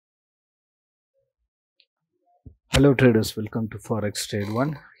Hello traders, welcome to Forex Trade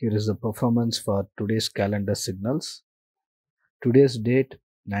 1. Here is the performance for today's calendar signals. Today's date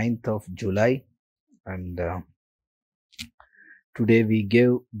 9th of July, and today we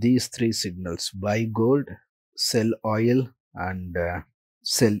gave these three signals: buy gold, sell oil, and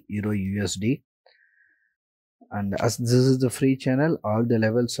sell Euro USD. And as this is the free channel, all the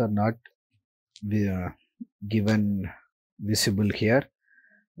levels are not given visible here.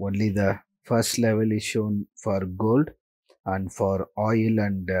 Only the first level is shown for gold, and for oil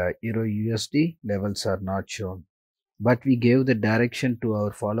and Euro USD levels are not shown. But we gave the direction to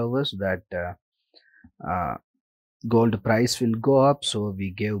our followers that gold price will go up, so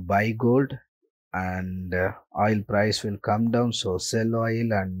we gave buy gold, and oil price will come down, so sell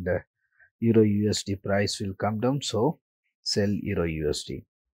oil, and Euro USD price will come down, so sell Euro USD.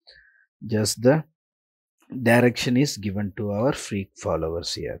 Just the direction is given to our free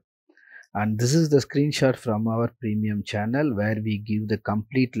followers here. And this is the screenshot from our premium channel where we give the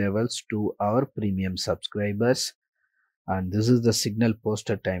complete levels to our premium subscribers. And this is the signal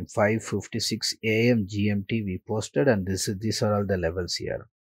posted time 5:56 AM GMT we posted, and these are all the levels here.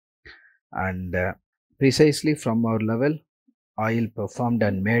 And precisely from our level, oil performed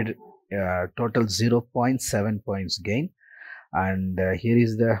and made total 0.7 points gain. And here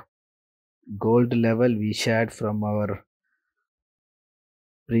is the gold level we shared from our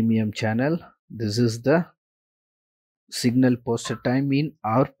premium channel. This is the signal posted time in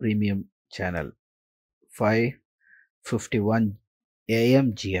our premium channel 5:51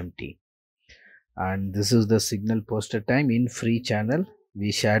 AM GMT, and this is the signal posted time in free channel.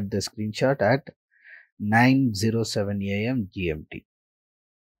 We shared the screenshot at 9:07 AM GMT.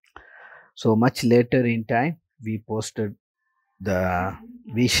 So much later in time we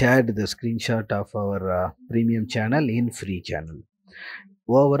shared the screenshot of our premium channel in free channel.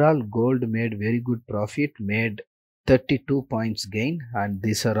 Overall, gold made very good profit, made 32 points gain, and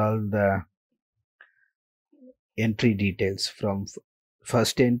these are all the entry details from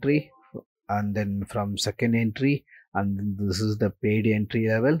first entry, and then from second entry, and this is the paid entry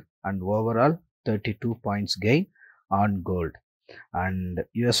level, and overall 32 points gain on gold. And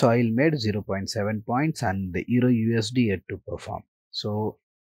USOIL made 0.7 points, and the Euro USD yet to perform. So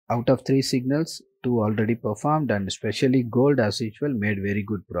out of three signals, two already performed, and especially gold as usual made very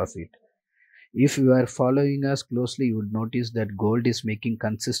good profit. If you are following us closely, you would notice that gold is making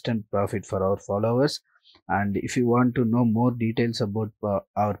consistent profit for our followers. And if you want to know more details about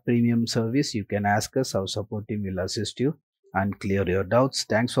our premium service, you can ask us. Our support team will assist you and clear your doubts.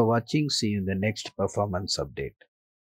 Thanks for watching. See you in the next performance update.